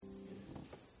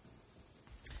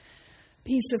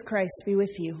Peace of Christ be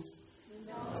with you. And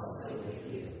also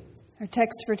with you. Our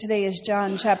text for today is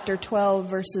John chapter 12,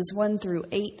 verses 1 through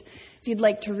 8. If you'd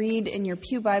like to read in your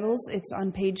pew Bibles, it's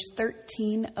on page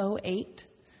 1308.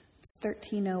 It's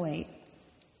 1308.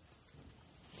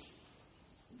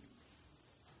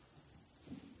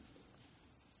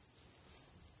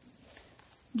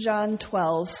 John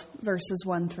 12, verses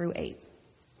 1 through 8.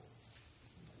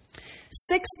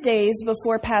 6 days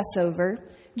before Passover,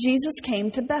 Jesus came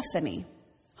to Bethany,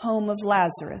 home of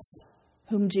Lazarus,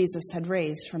 whom Jesus had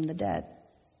raised from the dead.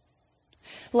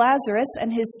 Lazarus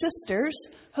and his sisters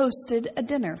hosted a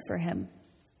dinner for him.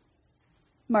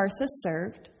 Martha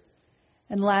served,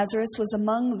 and Lazarus was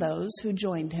among those who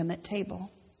joined him at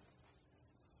table.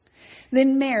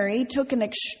 Then Mary took an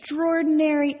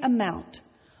extraordinary amount,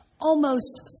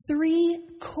 almost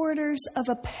 3/4 of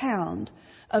a pound,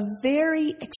 of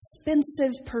very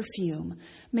expensive perfume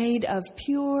made of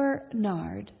pure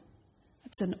nard.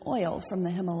 It's an oil from the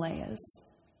Himalayas.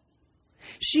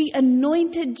 She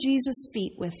anointed Jesus'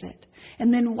 feet with it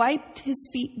and then wiped his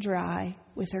feet dry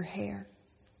with her hair.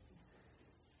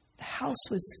 The house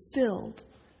was filled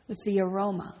with the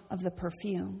aroma of the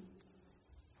perfume.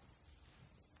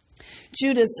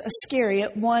 Judas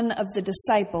Iscariot, one of the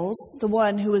disciples, the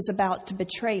one who was about to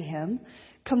betray him,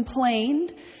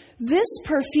 complained, "This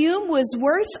perfume was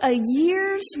worth a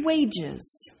year's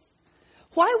wages.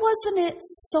 Why wasn't it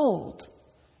sold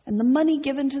and the money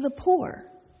given to the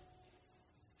poor?"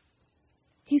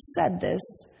 He said this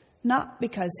not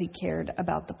because he cared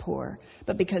about the poor,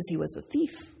 but because he was a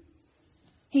thief.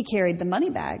 He carried the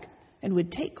money bag and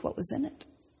would take what was in it.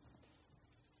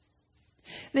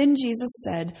 Then Jesus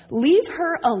said, "Leave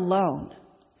her alone.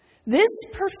 This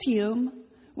perfume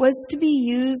was to be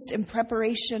used in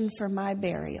preparation for my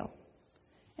burial,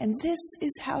 and this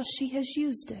is how she has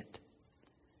used it.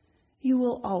 You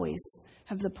will always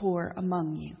have the poor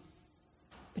among you,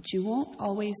 but you won't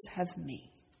always have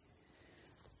me."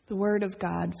 The word of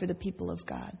God for the people of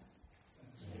God.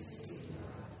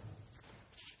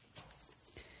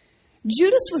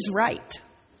 Judas was right.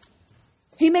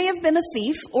 He may have been a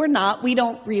thief or not, we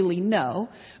don't really know,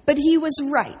 but he was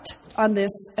right on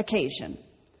this occasion.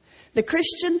 The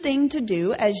Christian thing to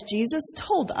do, as Jesus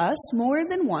told us more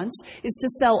than once, is to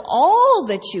sell all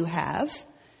that you have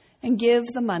and give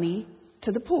the money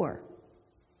to the poor.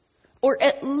 Or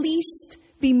at least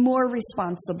be more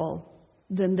responsible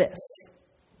than this.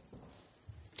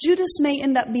 Judas may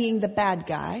end up being the bad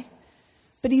guy,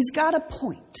 but he's got a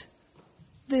point.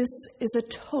 This is a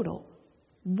total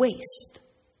waste.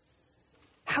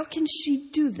 How can she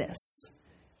do this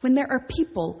when there are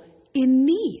people in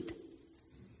need?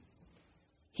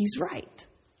 He's right.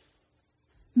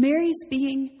 Mary's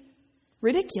being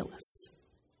ridiculous.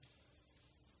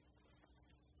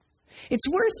 It's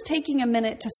worth taking a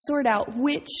minute to sort out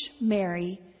which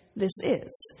Mary this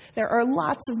is. There are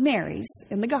lots of Marys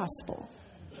in the gospel.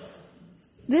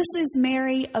 This is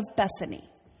Mary of Bethany.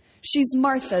 She's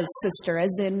Martha's sister,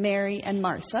 as in Mary and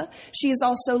Martha. She is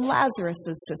also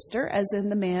Lazarus' sister, as in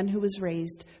the man who was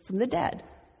raised from the dead.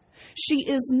 She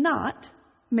is not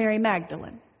Mary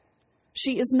Magdalene.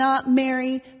 She is not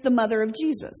Mary, the mother of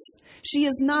Jesus. She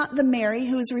is not the Mary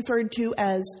who is referred to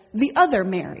as the other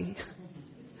Mary.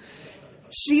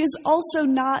 She is also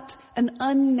not an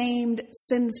unnamed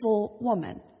sinful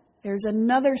woman. There's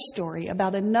another story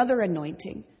about another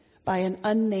anointing by an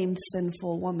unnamed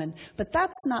sinful woman. But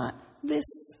that's not this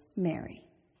Mary.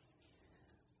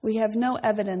 We have no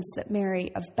evidence that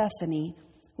Mary of Bethany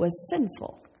was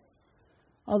sinful,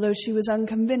 although she was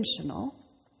unconventional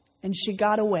and she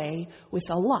got away with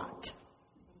a lot.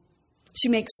 She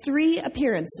makes 3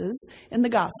 appearances in the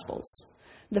Gospels.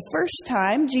 The first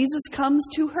time, Jesus comes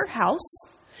to her house,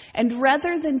 and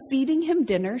rather than feeding him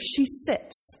dinner, she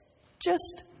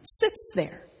just sits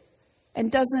there,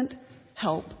 and doesn't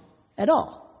help at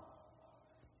all.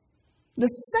 The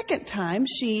second time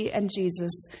she and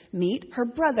Jesus meet, her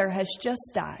brother has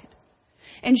just died,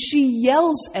 and she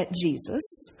yells at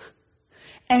Jesus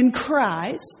and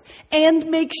cries and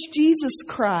makes Jesus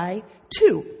cry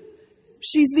too.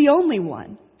 She's the only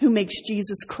one who makes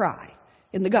Jesus cry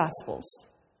in the Gospels.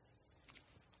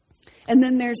 And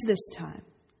then there's this time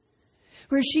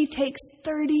where she takes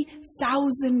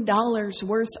 $30,000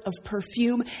 worth of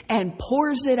perfume and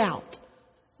pours it out,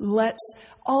 lets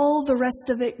all the rest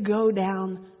of it go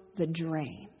down the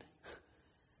drain.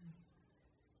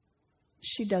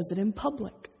 She does it in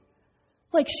public,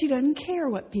 like she doesn't care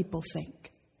what people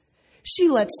think. She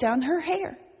lets down her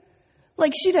hair,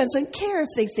 like she doesn't care if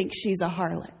they think she's a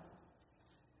harlot.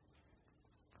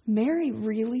 Mary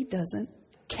really doesn't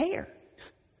care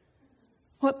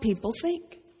what people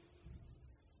think.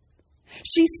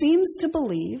 She seems to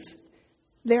believe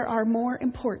there are more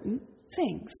important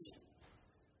things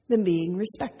than being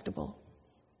respectable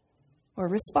or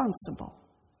responsible.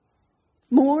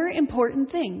 More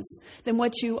important things than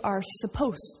what you are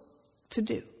supposed to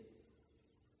do.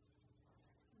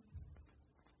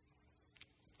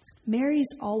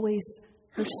 Mary's always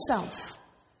herself.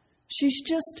 She's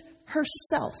just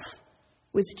herself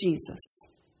with Jesus.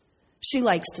 She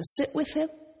likes to sit with him.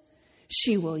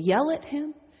 She will yell at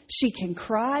him. She can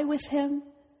cry with him.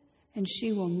 And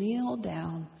she will kneel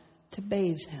down to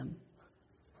bathe him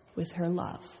with her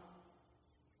love.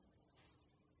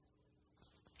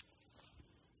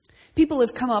 People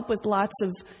have come up with lots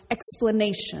of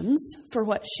explanations for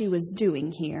what she was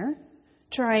doing here,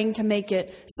 trying to make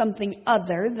it something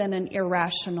other than an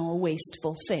irrational,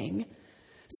 wasteful thing.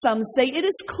 Some say it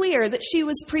is clear that she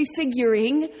was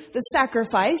prefiguring the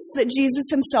sacrifice that Jesus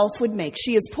himself would make.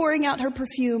 She is pouring out her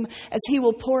perfume as he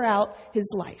will pour out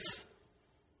his life.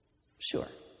 Sure,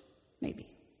 maybe.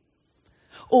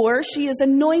 Or she is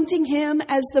anointing him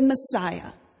as the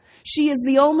Messiah. She is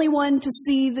the only one to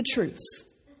see the truth.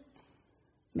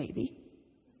 Maybe.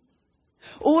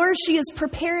 Or she is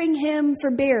preparing him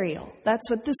for burial. That's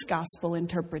what this gospel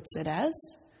interprets it as.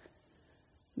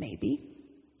 Maybe.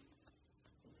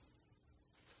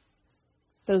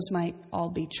 Those might all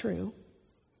be true.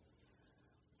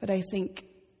 But I think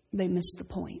they miss the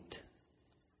point.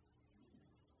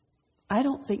 I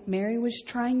don't think Mary was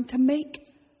trying to make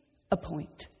a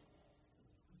point.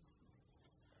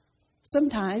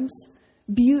 Sometimes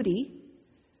beauty,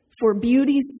 for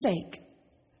beauty's sake,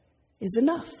 is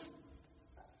enough.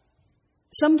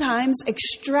 Sometimes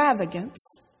extravagance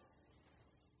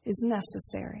is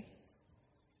necessary.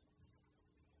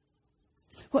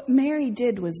 What Mary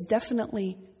did was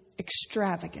definitely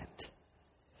extravagant.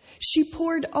 She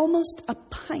poured almost a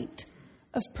pint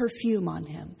of perfume on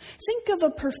him. Think of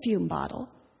a perfume bottle,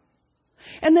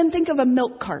 and then think of a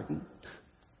milk carton.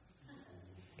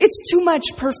 It's too much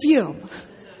perfume.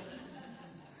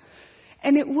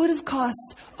 And it would have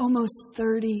cost almost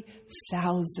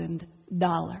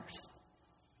 $30,000.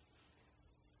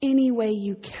 Any way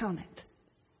you count it,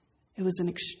 it was an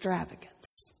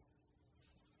extravagance.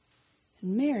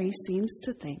 And Mary seems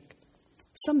to think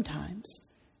sometimes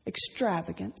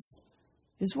extravagance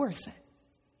is worth it.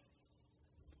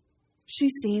 She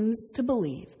seems to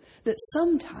believe that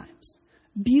sometimes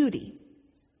beauty,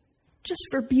 just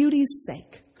for beauty's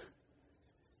sake,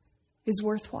 is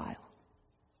worthwhile.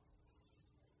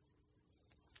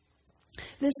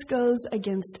 This goes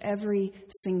against every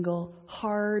single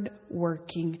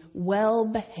hard-working,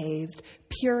 well-behaved,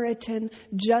 Puritan,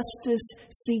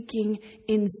 justice-seeking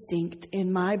instinct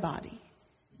in my body.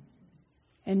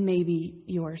 And maybe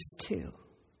yours too.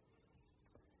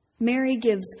 Mary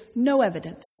gives no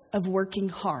evidence of working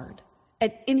hard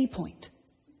at any point.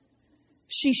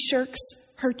 She shirks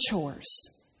her chores.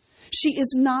 She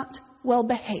is not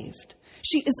well-behaved.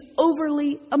 She is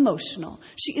overly emotional.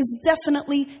 She is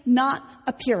definitely not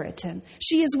a Puritan.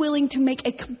 She is willing to make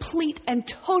a complete and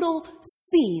total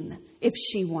scene if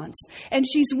she wants. And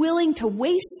she's willing to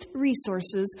waste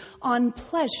resources on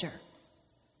pleasure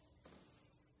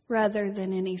rather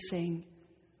than anything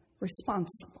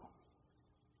responsible.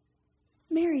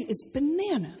 Mary is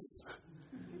bananas.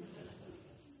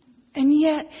 And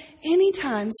yet,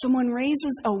 anytime someone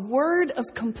raises a word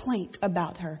of complaint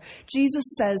about her, Jesus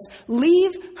says,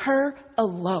 leave her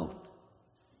alone.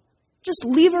 Just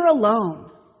leave her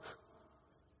alone.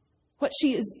 What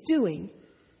she is doing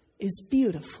is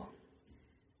beautiful.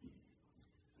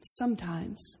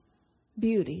 Sometimes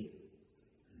beauty,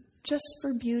 just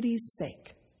for beauty's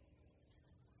sake,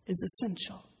 is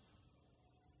essential.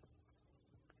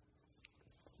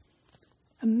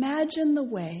 Imagine the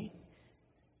way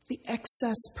the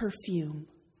excess perfume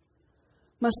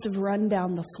must have run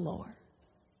down the floor.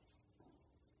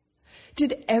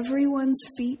 Did everyone's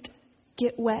feet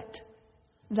get wet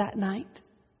that night?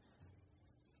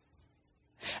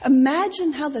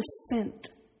 Imagine how the scent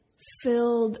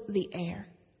filled the air,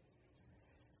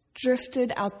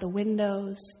 drifted out the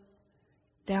windows,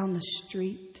 down the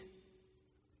street.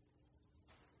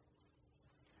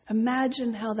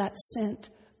 Imagine how that scent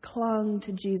clung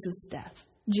to Jesus'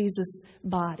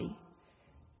 body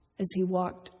as he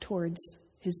walked towards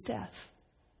his death.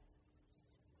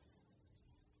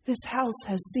 This house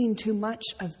has seen too much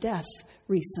of death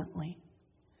recently.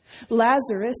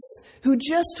 Lazarus, who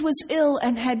just was ill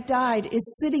and had died,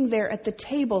 is sitting there at the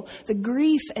table. The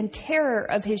grief and terror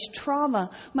of his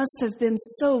trauma must have been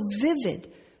so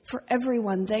vivid for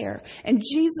everyone there. And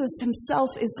Jesus himself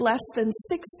is less than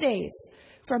 6 days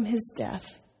from his death.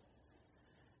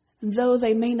 And though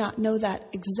they may not know that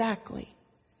exactly,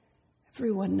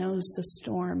 everyone knows the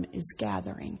storm is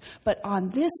gathering. But on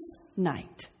this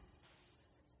night,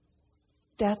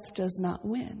 death does not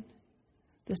win.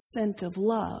 The scent of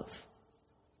love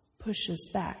pushes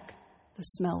back the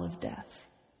smell of death.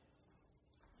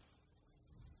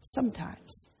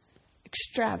 Sometimes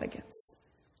extravagance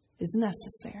is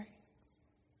necessary.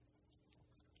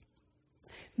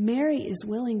 Mary is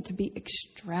willing to be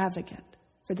extravagant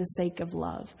for the sake of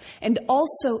love, and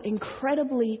also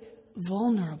incredibly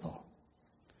vulnerable.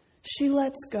 She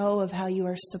lets go of how you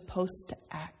are supposed to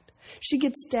act. She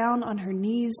gets down on her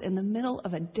knees in the middle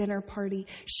of a dinner party.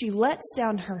 She lets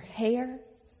down her hair.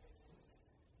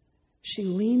 She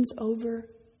leans over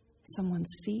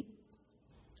someone's feet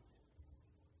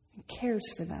and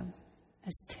cares for them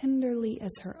as tenderly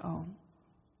as her own.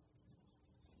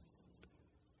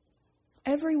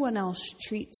 Everyone else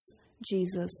treats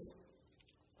Jesus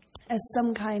as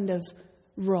some kind of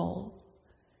role.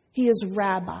 He is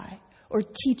rabbi or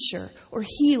teacher or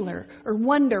healer or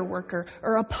wonder worker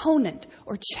or opponent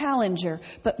or challenger.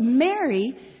 But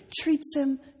Mary treats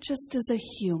him just as a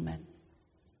human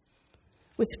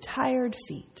with tired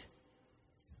feet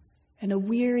and a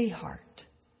weary heart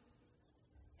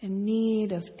in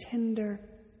need of tender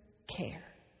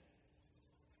care.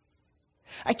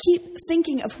 I keep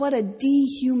thinking of what a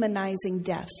dehumanizing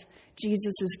death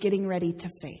Jesus is getting ready to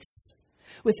face,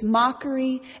 with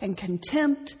mockery and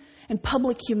contempt and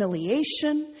public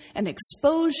humiliation and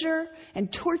exposure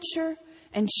and torture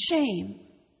and shame,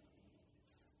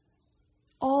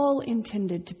 all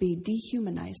intended to be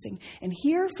dehumanizing. And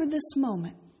here for this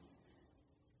moment,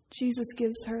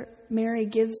 Mary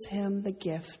gives him the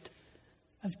gift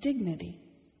of dignity,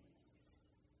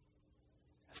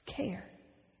 of care,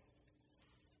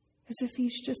 as if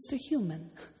he's just a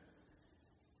human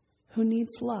who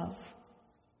needs love.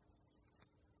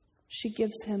 She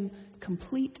gives him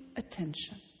complete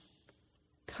attention,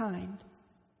 kind,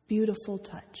 beautiful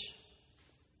touch.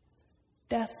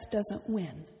 Death doesn't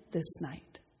win this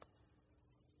night.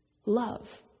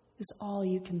 Love is all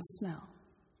you can smell.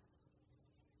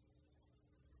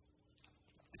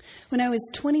 When I was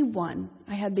 21,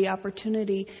 I had the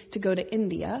opportunity to go to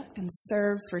India and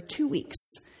serve for 2 weeks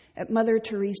at Mother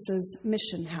Teresa's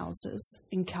mission houses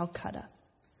in Calcutta.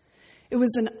 It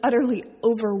was an utterly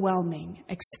overwhelming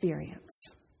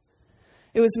experience.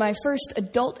 It was my first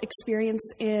adult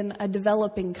experience in a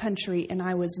developing country, and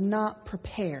I was not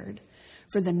prepared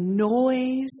for the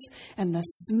noise and the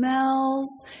smells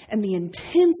and the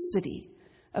intensity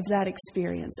of that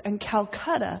experience. And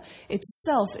Calcutta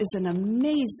itself is an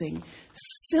amazing,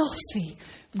 filthy,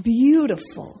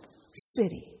 beautiful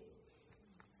city.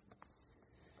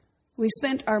 We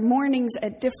spent our mornings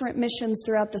at different missions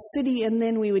throughout the city, and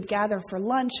then we would gather for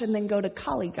lunch and then go to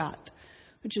Kalighat,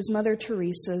 which is Mother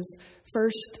Teresa's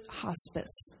first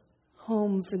hospice,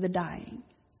 home for the dying.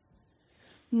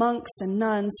 Monks and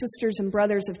nuns, sisters and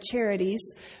brothers of charities,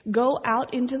 go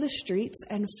out into the streets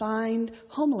and find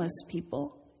homeless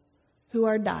people who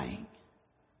are dying.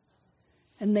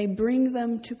 And they bring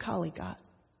them to Kalighat,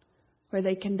 where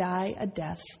they can die a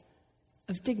death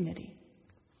of dignity.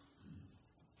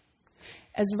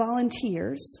 As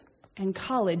volunteers and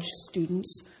college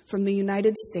students from the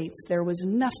United States, there was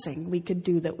nothing we could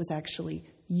do that was actually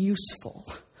useful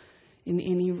in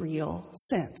any real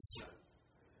sense.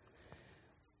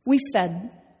 We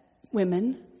fed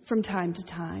women from time to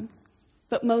time,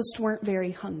 but most weren't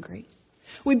very hungry.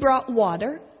 We brought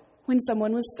water when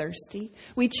someone was thirsty.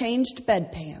 We changed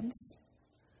bedpans.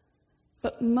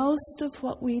 But most of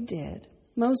what we did,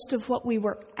 most of what we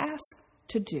were asked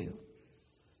to do,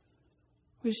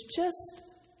 was just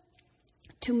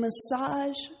to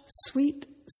massage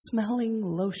sweet-smelling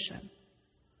lotion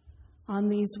on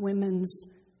these women's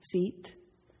feet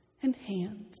and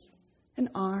hands and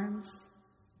arms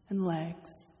and legs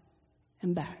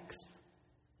and backs.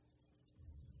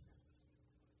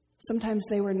 Sometimes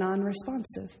they were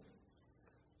non-responsive.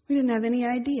 We didn't have any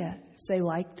idea if they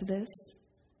liked this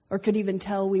or could even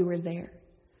tell we were there.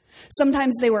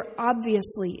 Sometimes they were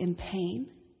obviously in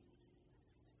pain,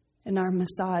 and our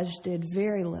massage did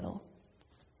very little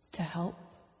to help.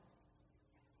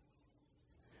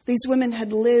 These women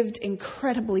had lived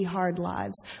incredibly hard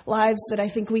lives that I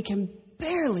think we can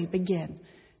barely begin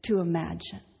to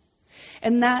imagine.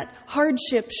 And that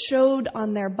hardship showed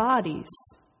on their bodies.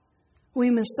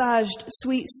 We massaged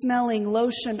sweet-smelling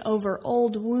lotion over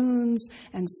old wounds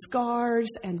and scars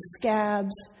and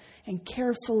scabs, and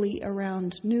carefully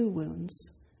around new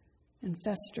wounds and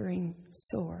festering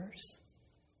sores.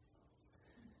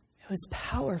 It was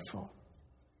powerful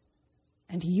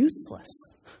and useless.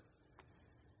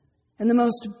 and the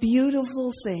most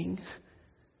beautiful thing,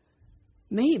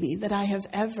 maybe, that I have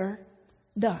ever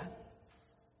done.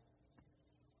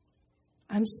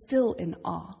 I'm still in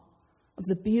awe of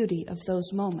the beauty of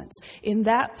those moments. In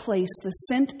that place, the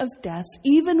scent of death,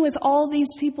 even with all these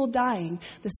people dying,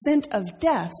 the scent of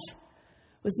death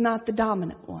was not the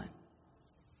dominant one.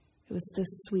 It was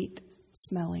this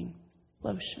sweet-smelling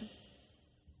lotion.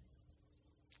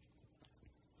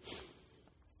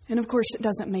 And of course, it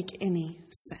doesn't make any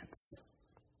sense.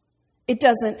 It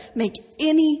doesn't make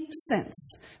any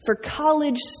sense for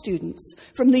college students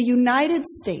from the United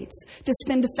States to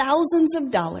spend thousands of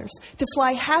dollars to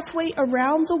fly halfway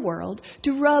around the world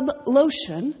to rub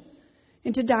lotion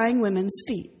into dying women's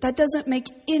feet. That doesn't make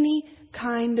any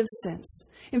kind of sense.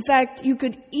 In fact, you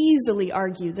could easily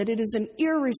argue that it is an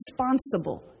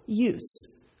irresponsible use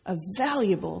of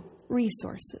valuable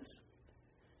resources.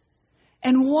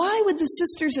 And why would the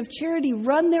Sisters of Charity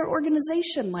run their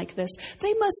organization like this?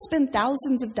 They must spend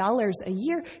thousands of dollars a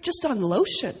year just on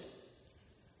lotion.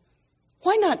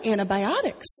 Why not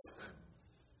antibiotics?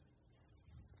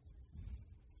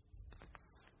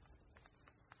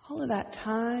 All of that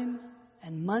time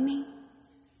and money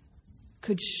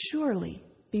could surely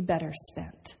be better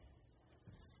spent.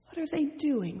 What are they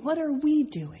doing? What are we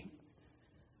doing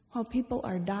while people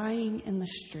are dying in the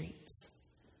streets?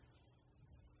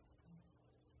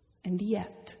 And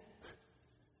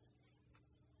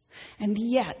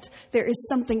yet, there is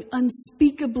something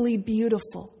unspeakably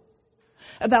beautiful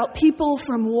about people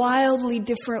from wildly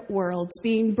different worlds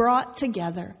being brought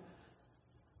together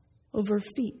over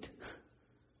feet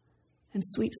and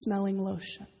sweet-smelling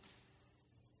lotion.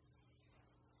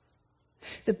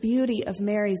 The beauty of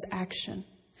Mary's action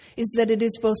is that it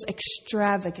is both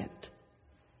extravagant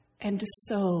and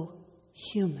so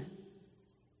human.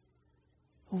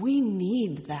 We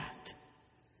need that.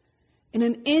 In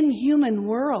an inhuman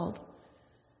world,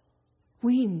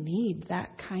 we need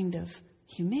that kind of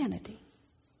humanity.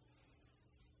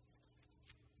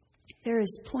 There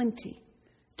is plenty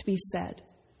to be said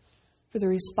for the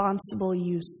responsible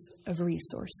use of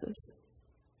resources.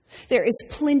 There is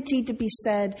plenty to be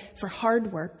said for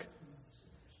hard work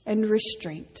and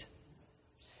restraint.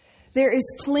 There is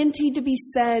plenty to be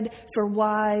said for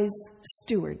wise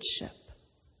stewardship.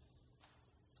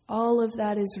 All of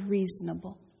that is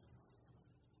reasonable.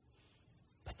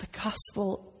 But the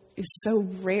gospel is so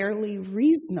rarely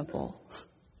reasonable.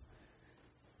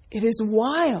 It is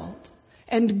wild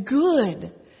and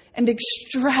good and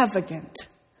extravagant.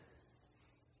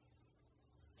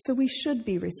 So we should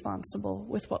be responsible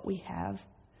with what we have.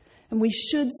 And we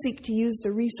should seek to use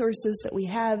the resources that we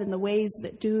have in the ways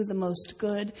that do the most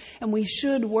good. And we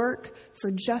should work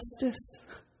for justice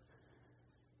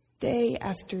day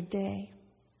after day.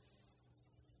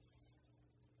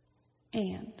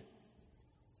 And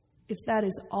if that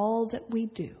is all that we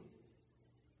do,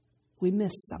 we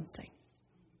miss something.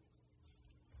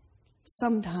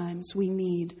 Sometimes we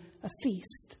need a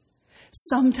feast.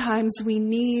 Sometimes we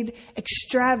need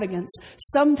extravagance.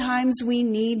 Sometimes we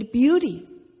need beauty,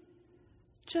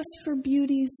 just for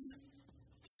beauty's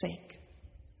sake.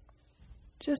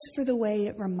 Just for the way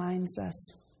it reminds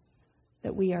us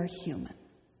that we are human.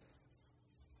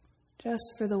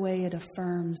 Just for the way it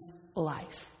affirms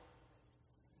life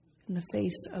in the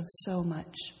face of so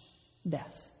much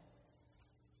death.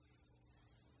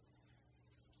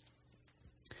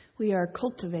 We are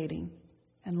cultivating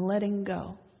and letting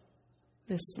go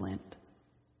this Lent.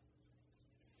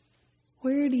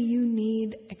 Where do you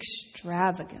need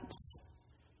extravagance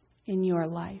in your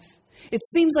life? It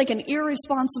seems like an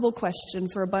irresponsible question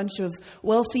for a bunch of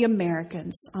wealthy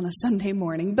Americans on a Sunday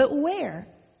morning, but where?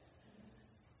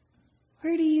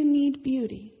 Where do you need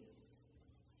beauty?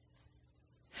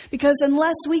 Because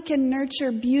unless we can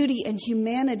nurture beauty and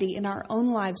humanity in our own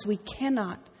lives, we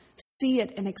cannot see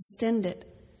it and extend it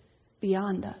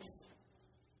beyond us.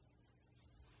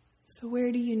 So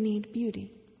where do you need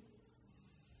beauty?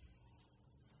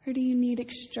 Where do you need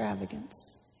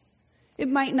extravagance? It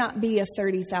might not be a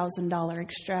 $30,000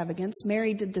 extravagance.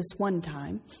 Mary did this one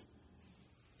time.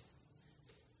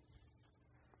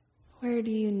 Where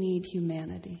do you need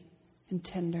humanity and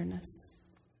tenderness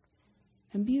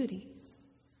and beauty?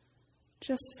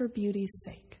 Just for beauty's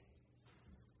sake.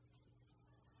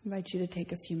 I invite you to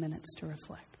take a few minutes to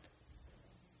reflect.